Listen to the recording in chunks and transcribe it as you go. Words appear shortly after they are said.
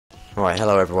Right,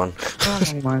 hello everyone.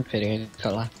 Oh, my video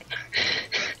colour.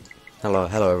 Hello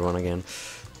everyone again.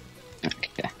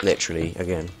 Okay. Literally,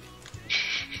 again.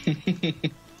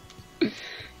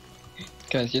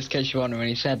 Guys, just in case you're wondering,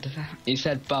 he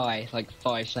said bye like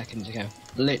 5 seconds ago.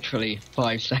 Literally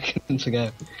 5 seconds ago.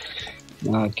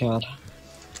 Oh god.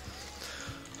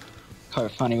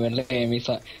 Quite funny when Liam, he's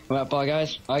like, well, bye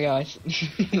guys, bye guys.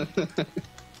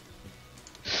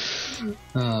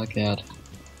 Oh god.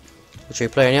 Should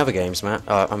we play any other games, Matt?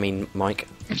 I mean, Mike.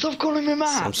 Stop calling me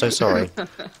Matt! I'm so sorry.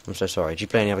 I'm so sorry. Do you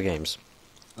play any other games?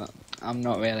 I'm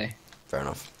not really. Fair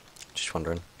enough. Just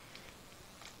wondering.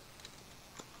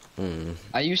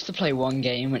 I used to play one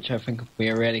game which I think would be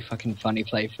a really fucking funny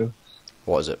playthrough.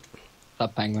 What is it?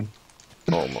 Club Penguin.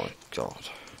 Oh my god.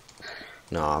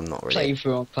 No, I'm not really.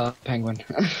 Playthrough on Club Penguin.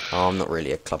 Oh, I'm not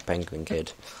really a Club Penguin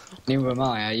kid. Neither am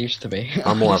I used to be.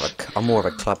 I'm more of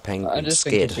a Club I Penguin just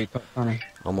think it'd skid. be quite funny.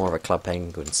 I'm more of a Club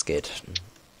Penguin skid.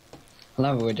 I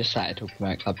love it, we just started talking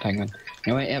about Club Penguin.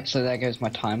 Anyway, yep, so there goes my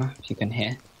timer, if you can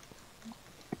hear.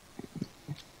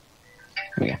 Here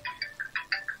we go. You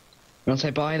wanna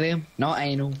say bye, Liam? Not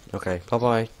anal. Okay, bye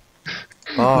bye.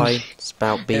 Bye.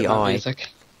 Spell Hit my B-I. music.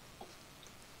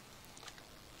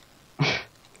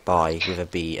 Bye with a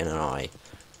B and an I.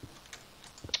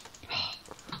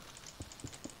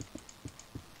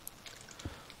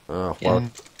 Oh, well. Yeah.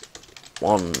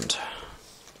 Wand.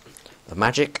 The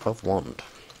magic of wand.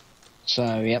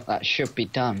 So, yep, that should be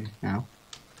done now.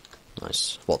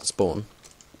 Nice. What, the spawn?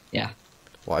 Yeah.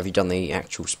 What, have you done the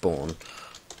actual spawn?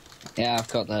 Yeah, I've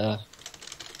got the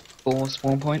 4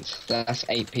 spawn points. That's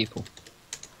 8 people.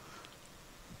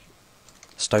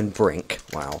 Stone brink.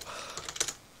 Wow.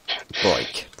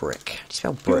 Brick. Do you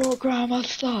spell brick? Your grammar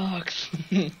sucks.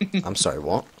 I'm sorry,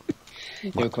 what?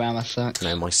 Your grammar sucks.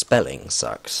 No, my spelling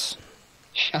sucks.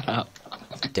 Shut up.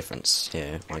 Difference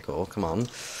here, Michael. Come on.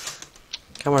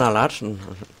 Come on now, lad.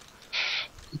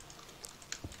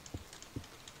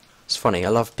 It's funny, I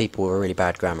love people with really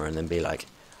bad grammar and then be like,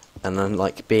 and then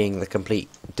like being the complete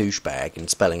douchebag and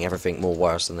spelling everything more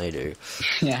worse than they do.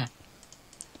 Yeah.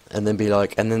 And then be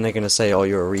like, and then they're gonna say, oh,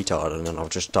 you're a retard, and then I'll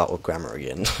just start with grammar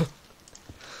again.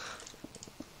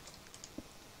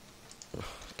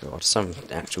 God, some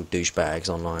actual douchebags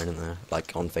online and they're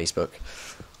like on Facebook.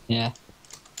 Yeah.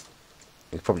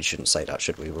 We probably shouldn't say that,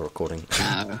 should we? We're recording.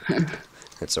 No.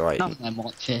 It's alright. None of them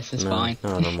watch this, it's No, fine.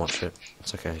 none of them watch it.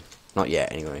 It's okay. Not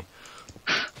yet, anyway.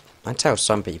 I tell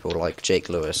some people, like Jake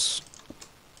Lewis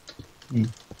Mm.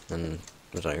 and,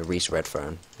 I don't know, Reese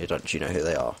Redfern. Do you know who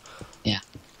they are? Yeah.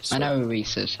 So- I know who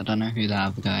Reese is, I don't know who the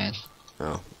other guy is.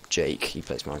 Oh, Jake. He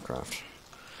plays Minecraft.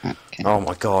 Okay. Oh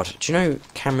my god. Do you know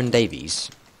Cameron Davies?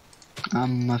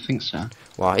 I think so.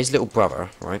 Well, his little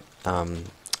brother, right?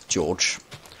 George.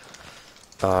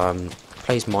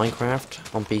 Plays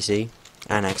Minecraft on PC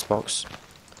and Xbox.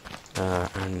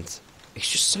 And it's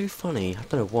just so funny. I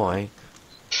don't know why.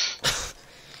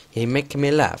 He making me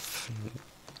laugh.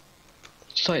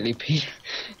 Slightly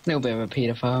little bit of a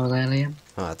paedophile there, Liam.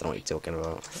 Oh, I don't know what you're talking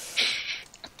about.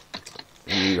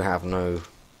 You have no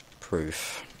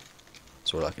proof.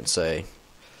 That's all I can say.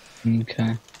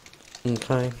 Okay.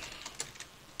 Okay.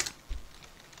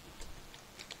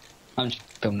 I'm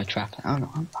just building a trap. Oh, no,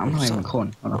 I'm not so- even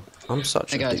recording. Hold on. I'm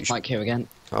such Hey a guys, douche. Mike here again.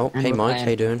 Oh, And hey we're Mike, playing how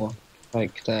you doing? for,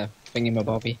 like the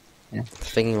thingy-my-bobby. Yeah.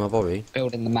 Thingy my bobby.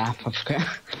 Building the map. I forgot.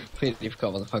 Completely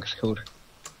forgot what the fuck it's called.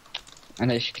 And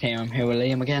as you can hear, I'm here with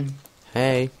Liam again.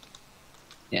 Hey.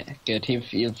 Yeah, good.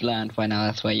 You've learned by now.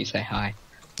 That's why you say hi.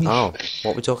 Oh,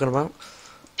 what we talking about?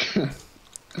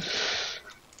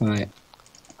 Right.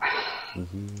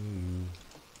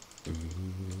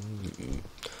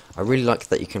 I really like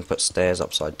that you can put stairs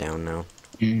upside down now.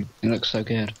 It looks so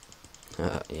good.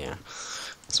 Yeah,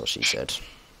 that's what she said.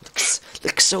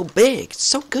 Looks so big,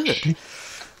 so good.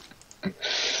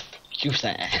 You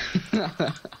say.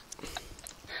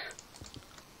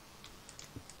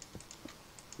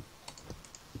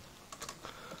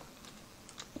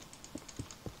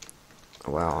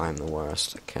 Wow, I'm the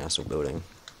worst at castle building.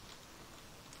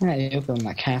 Yeah, you're building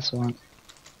that castle, aren't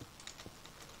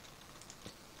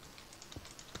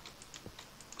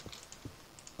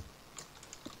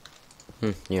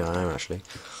Yeah, I am actually.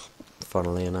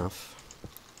 Funnily enough.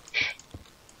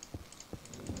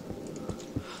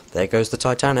 There goes the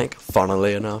Titanic,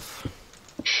 funnily enough.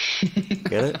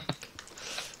 Get it?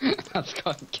 That's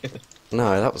quite good.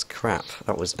 No, that was crap.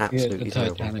 That was absolutely the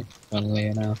terrible. Titanic, funnily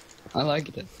enough. I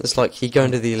liked it. It's like you go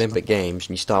into the Olympic Games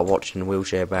and you start watching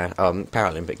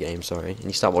Paralympic Games, sorry, and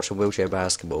you start watching wheelchair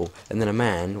basketball, and then a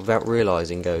man, without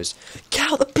realising, goes,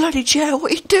 "Get out the bloody chair!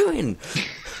 What are you doing?"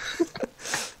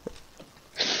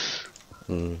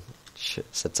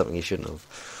 Said something you shouldn't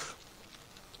have.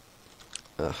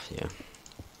 Yeah.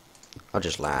 I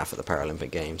just laugh at the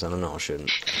Paralympic Games, and I know I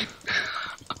shouldn't.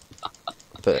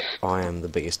 But I am the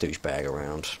biggest douchebag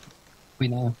around. We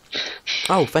know.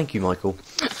 Oh, thank you, Michael.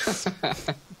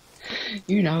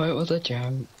 You know it was a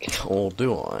joke. Or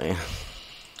do I?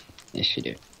 Yes, you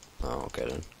do. Oh, okay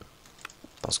then.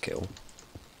 Buzzkill.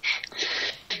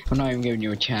 I'm not even giving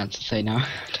you a chance to say no.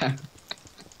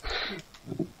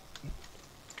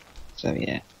 So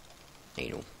yeah.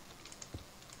 Anal.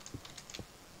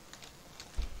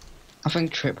 I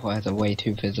think tripwires are way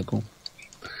too visible.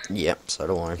 Yep, so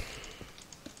do I.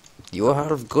 You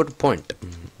have a good point.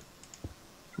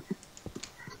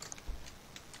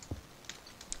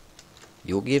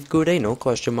 You'll give good anal,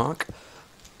 question mark.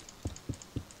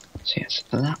 So yes,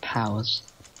 so that powers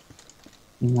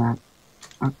that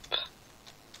up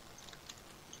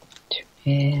to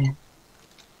here,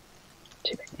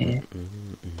 to here.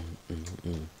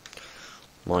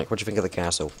 Mike, what do you think of the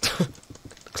castle?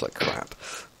 Looks like crap.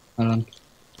 Hold on.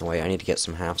 Oh, wait, I need to get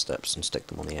some half steps and stick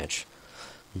them on the edge.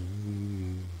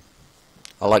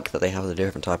 I like that they have the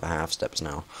different type of half steps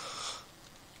now.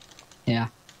 Yeah.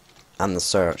 And the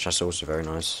search, that's also very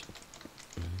nice.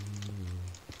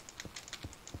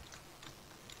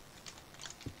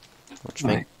 What do you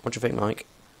think? Right. What do you think, Mike?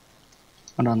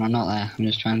 Hold on, I'm not there. I'm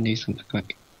just trying to do something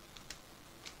quick.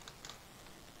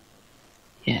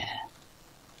 Yeah.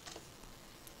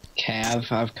 Okay,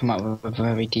 I've come up with a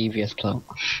very devious plot.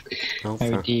 Oh,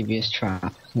 Very fair. devious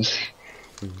trap.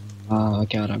 Oh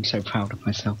god, I'm so proud of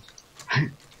myself.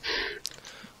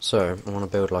 So, I want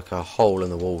to build like a hole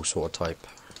in the wall sort of type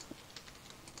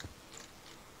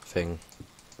thing.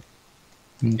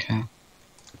 Okay.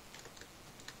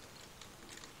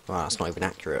 Wow, that's not even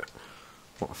accurate.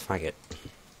 What a faggot.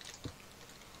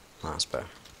 That's better.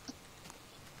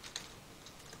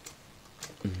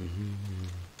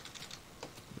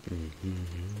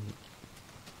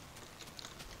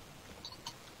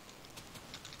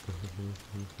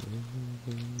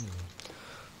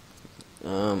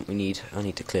 I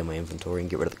need to clear my inventory and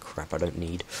get rid of the crap I don't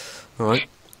need. Alright,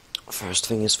 first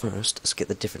thing is first, let's get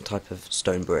the different type of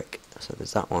stone brick. So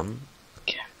there's that one,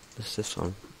 Okay. there's this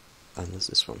one, and there's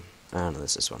this one, and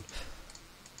there's this one.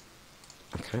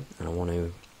 Okay, and I want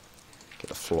to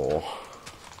get a floor.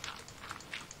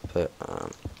 Put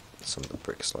some of the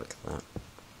bricks like that.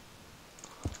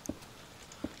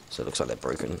 So it looks like they're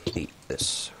broken. Eat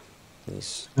this.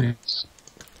 These. Yes.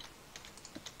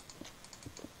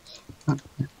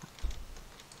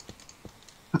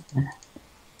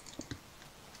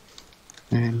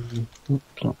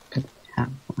 Block could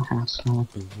have a house floor.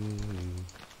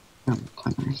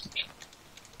 Quite nice.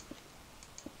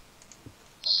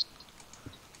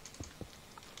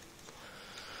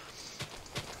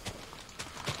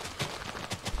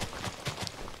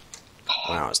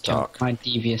 Wow, it's dark. My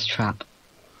devious trap.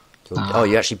 Oh,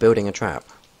 you're actually building a trap?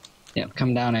 Yep,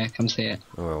 come down here, come see it.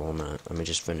 Oh, well, 1 minute. Let me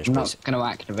just finish. I'm Please. not going to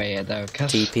activate it though,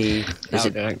 cause... TP. Is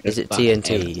No, is it but-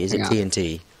 TNT? Is it hang on.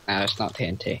 TNT? No, it's not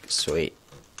TNT. Sweet.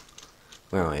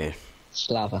 Where are you? It's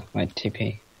lava, right,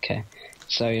 TP. Okay.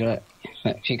 So, you look,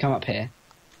 if you come up here...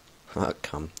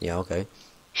 Come. Yeah, okay.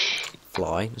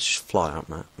 Fly. Let's just fly out,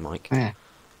 Mike. Yeah.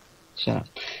 Shut up.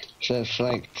 So it's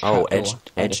like... Oh, trapdoor edge-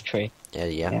 by edge. this tree. Yeah.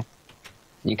 Yeah.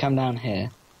 You come down here.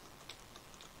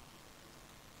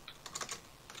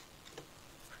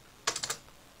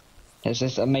 There's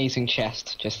this amazing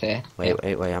chest just here. Wait,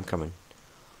 I'm coming.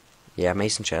 Yeah,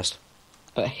 mason chest.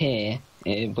 But here,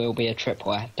 it will be a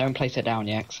tripwire. Don't place it down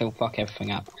yet, 'cause it'll fuck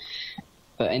everything up.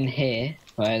 But in here,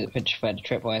 where the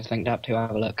tripwire is linked up to,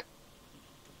 have a look.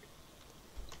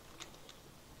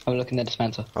 Have a look in the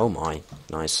dispenser. Oh my.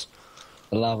 Nice.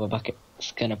 The lava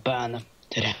bucket's gonna burn them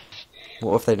to death.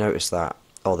 What if they notice that?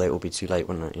 Oh, they will be too late,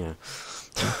 wouldn't it? Yeah.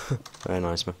 Very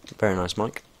nice, very nice,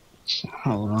 Mike. So,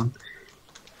 hold on.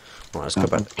 Right, let's go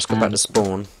back. Let's go back to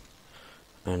spawn.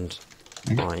 And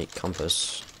my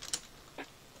compass.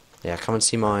 Yeah, come and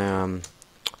see my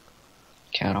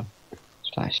Count 'em.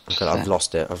 Splash. Okay, I've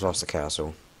lost it. I've lost the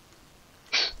castle.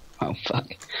 Oh fuck.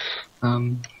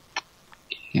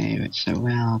 Okay, so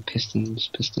where are pistons?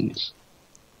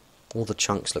 All the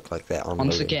chunks look like they're unloading.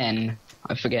 Once again,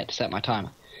 I forget to set my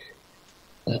timer.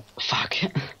 Fuck.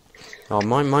 Oh,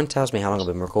 mine tells me how long I've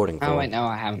been recording for. Oh wait, no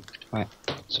I haven't. Right,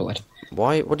 sorted.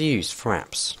 Why? What do you use?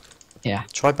 Fraps. Yeah.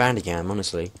 Try Bandicam,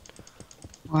 honestly.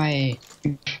 Why?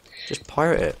 Just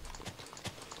pirate it.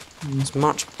 It's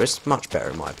much better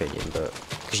in my opinion, but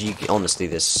because you honestly,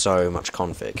 there's so much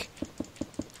config.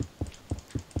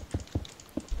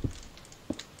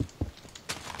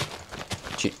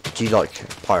 Do you like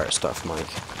pirate stuff, Mike?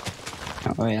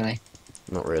 Not really.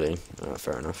 Not really.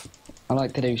 Fair enough. I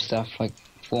like to do stuff like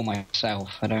for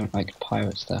myself. I don't like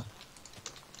pirate stuff.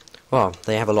 Well,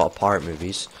 they have a lot of pirate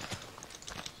movies.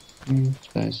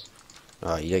 Suppose.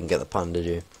 Oh, you didn't get the pun, did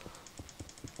you?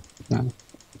 No.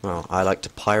 Well, I like to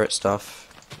pirate stuff.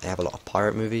 They have a lot of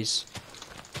pirate movies.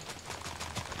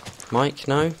 Mike,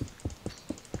 no?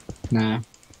 No.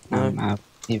 No? No.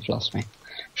 You've lost me.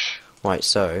 Right,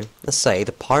 so, let's say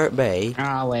the Pirate Bay...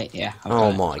 Ah, wait, yeah. I've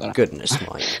Oh got it, my goodness,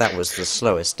 Mike. That was the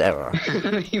slowest ever.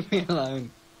 Leave me alone.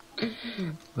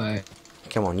 Right.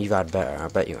 Come on, you've had better. I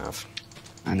bet you have.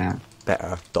 I know.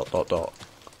 Better. ... No, I don't.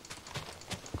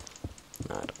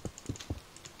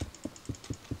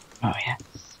 Oh, yeah.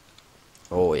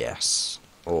 Oh, yes.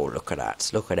 Oh, look at that.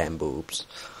 Look at them boobs.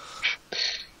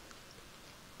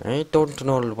 I don't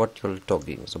know what you're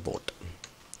talking about.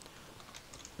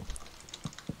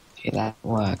 Okay, that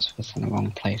works, but it's in the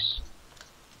wrong place.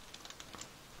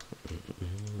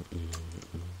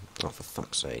 Oh, for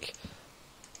fuck's sake.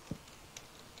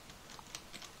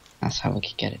 That's how we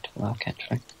could get it to work,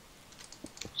 actually.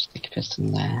 Stick a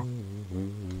piston there.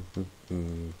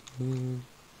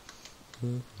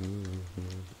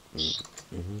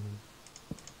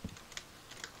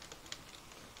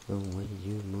 The way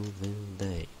you move in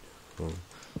day.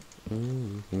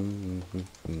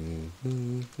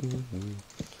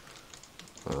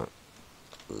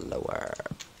 Lower.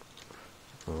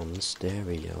 On the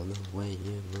stereo, the way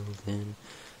you move in,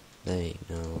 they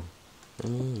know.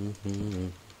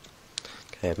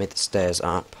 Okay, I've made the stairs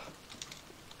up.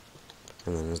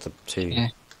 And then there's the two. Yeah.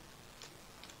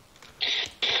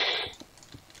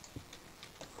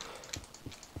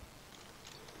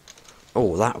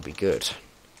 Oh, that would be good.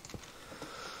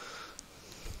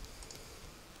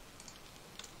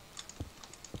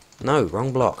 No,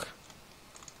 wrong block.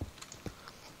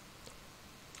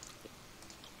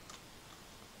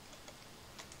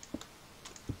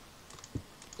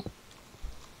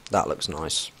 That looks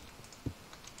nice.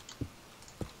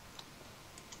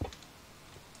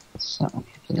 So,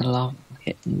 get the love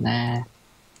getting there.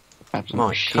 Grab some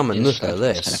Mike, shit come and look stuff at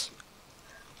this.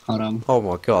 Hold on. Oh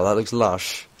my god, that looks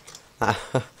lush. That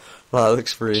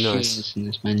looks really nice. Cheese in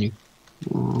this menu.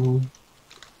 Oh,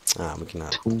 Ah, we can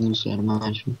add. tools, I'd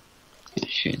imagine. Yeah,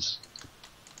 shoes.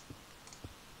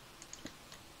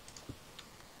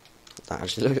 That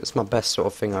actually, look, it's my best sort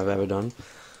of thing I've ever done.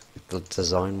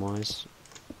 Design-wise.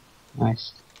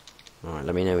 Nice. Alright,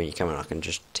 let me know when you come in. I can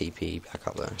just TP back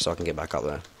up there, so I can get back up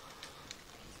there.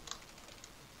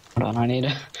 Hold on,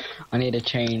 I need to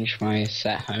change my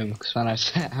set home, because when I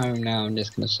set home now, I'm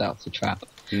just going to set up the trap.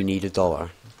 You need $1.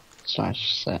 /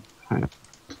 set home.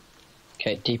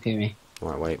 Okay, TP me.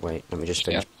 Alright, wait. Let me just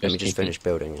Yeah, finish. Let me just just TP. finish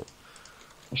building it.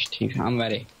 Just TP. I'm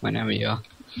ready, whenever you are.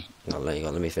 I'll let you go.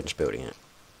 Let me finish building it.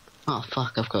 Oh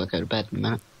fuck, I've got to go to bed in a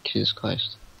minute. Jesus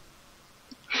Christ.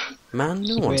 Man,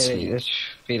 no It's one really, sleeps. this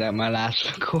should be like my last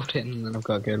recording, and then I've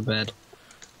got to go to bed.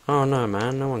 Oh no,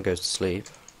 man, no one goes to sleep.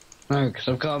 No, because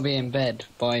I've got to be in bed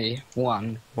by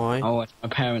 1. Why? Otherwise my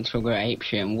parents will go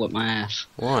apeshit and whoop my ass.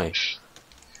 Why?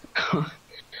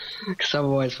 Because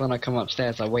otherwise when I come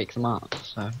upstairs I wake them up,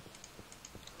 so...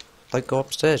 Like, go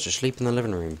upstairs, just sleep in the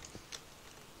living room.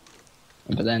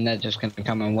 But then they're just going to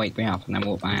come and wake me up and then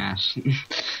whoop my ass.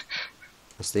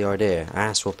 That's the idea.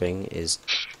 Ass whooping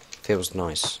feels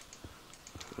nice.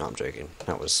 No, I'm joking.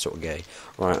 That was sort of gay.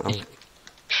 Right,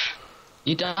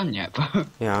 You done yet, bro?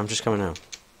 yeah, I'm just coming now.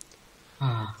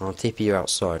 Ah, I'll TP you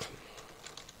outside.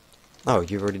 Oh,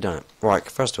 you've already done it. Right,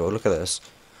 first of all, look at this.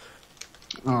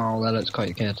 oh, that looks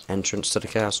quite good. Entrance to the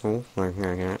castle.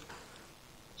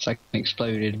 It's like an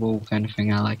exploded wall kind of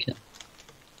thing, I like it.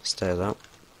 Stairs up.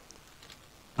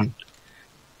 You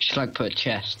should like put a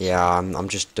chest. Yeah, I'm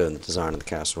just doing the design of the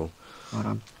castle. Hold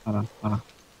on. I'm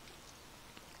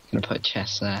gonna put a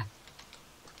chest there.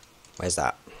 Where's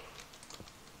that?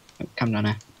 Come down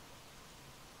here.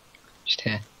 Just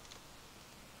here.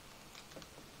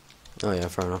 Oh yeah,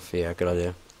 fair enough. Yeah, good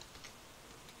idea.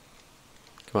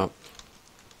 Come up.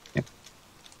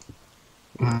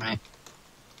 Alright.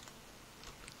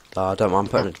 I'm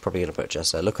probably gonna put a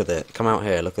chest there. Look at it. Come out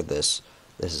here. Look at this.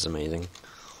 This is amazing.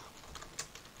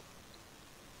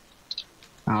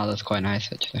 Oh, that's quite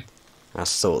nice actually.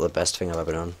 That's sort of the best thing I've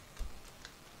ever done.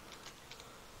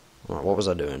 Right, what was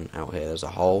I doing out here? There's a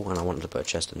hole, and I wanted to put a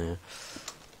chest in here.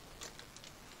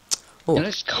 Oh, It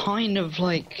looks kind of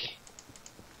like...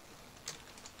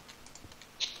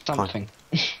 something.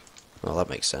 well, that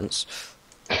makes sense.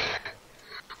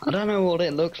 I don't know what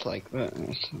it looks like, but...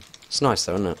 It's nice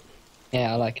though, isn't it?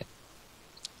 yeah, I like it.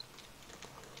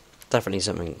 Definitely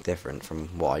something different from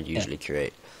what I usually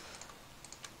create.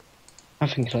 I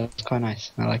think it looks quite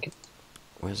nice. I like it.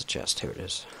 Where's the chest? Here it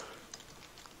is.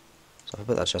 So I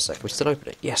put that chest there. Can we still open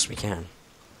it? Yes, we can.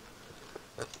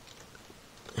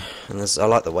 And there's, I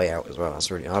like the way out as well. That's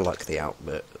really, I like the out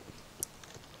bit.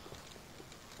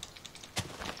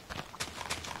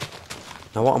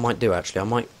 Now what I might do actually, I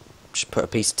might just put a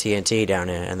piece of TNT down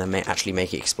here and then actually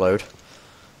make it explode.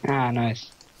 Ah,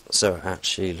 nice. So it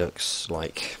actually looks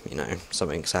like, you know,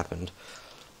 something's happened.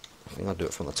 I think I'll do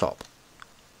it from the top.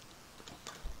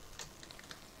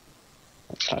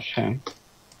 Touch home.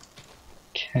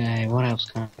 Okay, what else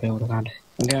can I build around it?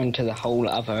 I'm going to the whole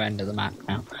other end of the map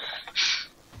now.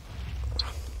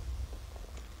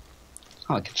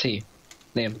 Oh, I can see you.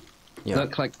 Liam. Yeah.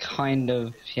 Look like kind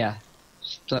of, yeah.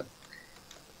 Just look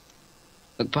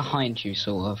behind you,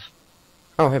 sort of.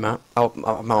 Oh, hey Matt. Oh,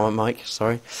 I'm on Mike,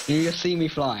 sorry. You just see me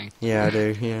flying. Yeah, I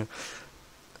do, yeah.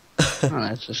 Oh,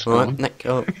 that's just Alright,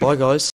 fun. bye guys.